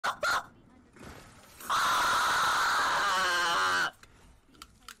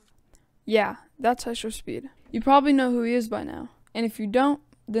Yeah, that's IShowSpeed. You probably know who he is by now. And if you don't,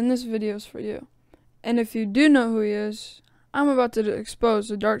 then this video is for you. And if you do know who he is, I'm about to expose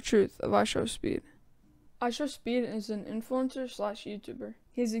the dark truth of IShowSpeed. IShowSpeed is an influencer/YouTuber.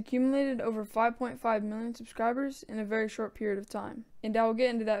 He has accumulated over 5.5 million subscribers in a very short period of time. And I will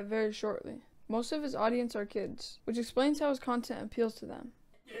get into that very shortly. Most of his audience are kids, which explains how his content appeals to them.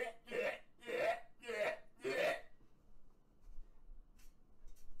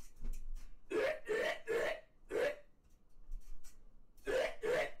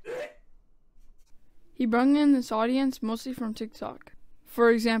 He brought in this audience mostly from TikTok. For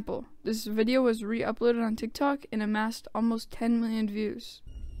example, this video was re-uploaded on TikTok and amassed almost 10 million views.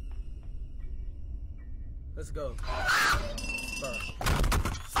 Let's go.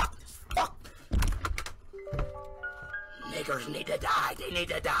 Niggers need to die. They need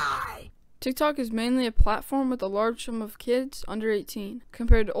to die. TikTok is mainly a platform with a large sum of kids under 18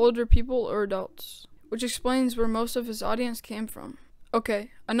 compared to older people or adults, which explains where most of his audience came from.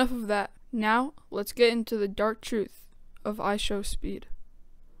 Okay, enough of that. Now, let's get into the dark truth of IShowSpeed.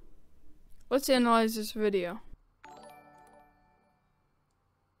 Let's analyze this video.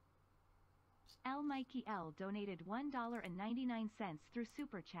 L. Mikey L. donated $1.99 through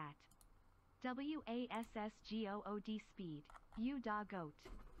Super Chat. WASSGOOD Speed. You da goat.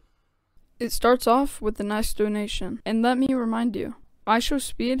 It starts off with a nice donation, and let me remind you,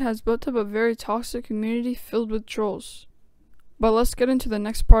 IShowSpeed has built up a very toxic community filled with trolls. But let's get into the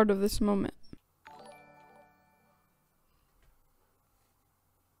next part of this moment.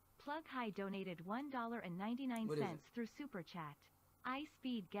 Plug High donated $1.99 through Super Chat.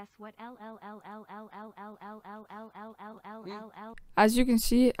 IShowSpeed, guess what? As you can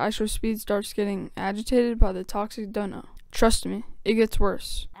see, IShowSpeed starts getting agitated by the toxic dono. Trust me, it gets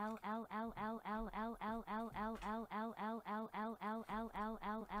worse.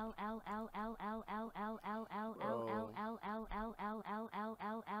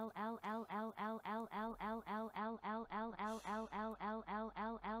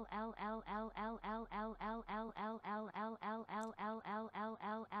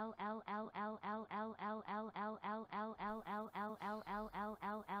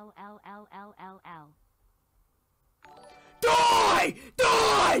 Die!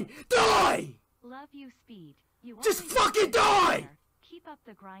 Die! Die! Love you, Speed. You just always fucking die! Keep up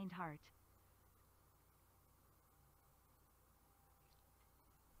the grind, heart.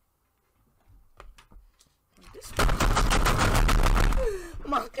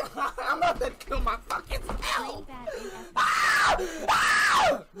 My God, I'm about to kill my fucking self.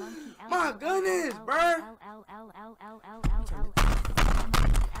 My goodness, bro.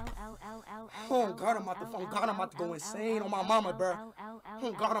 Oh God, I'm about to go insane on my mama, bro.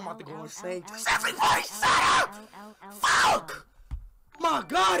 Oh God, I'm about to go insane. Just everybody shut up! Fuck! My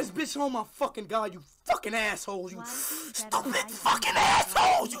God, this bitch, oh my fucking God, you fucking assholes, you stupid fucking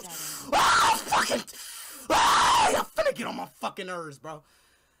assholes, you fucking, y'all finna get on my fucking nerves, bro.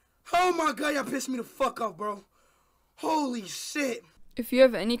 Oh my God, y'all pissed me the fuck off, bro. Holy shit. If you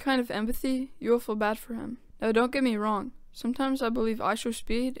have any kind of empathy, you will feel bad for him. Now don't get me wrong, sometimes I believe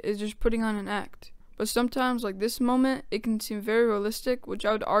IShowSpeed is just putting on an act. But sometimes, like this moment, it can seem very realistic, which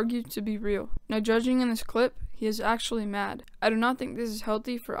I would argue to be real. Now judging in this clip, he is actually mad. I do not think this is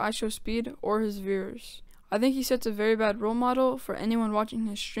healthy for IShowSpeed or his viewers. I think he sets a very bad role model for anyone watching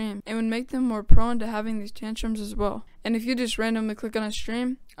his stream and would make them more prone to having these tantrums as well. And if you just randomly click on his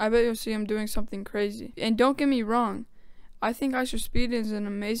stream, I bet you'll see him doing something crazy. And don't get me wrong, I think IShowSpeed is an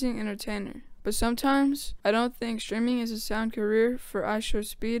amazing entertainer. But sometimes, I don't think streaming is a sound career for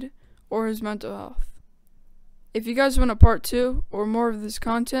IShowSpeed or his mental health. If you guys want a part 2 or more of this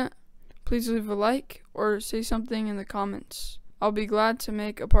content, please leave a like or say something in the comments. I'll be glad to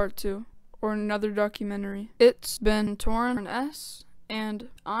make a part 2 or another documentary. It's been Torrin S, and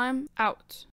I'm out.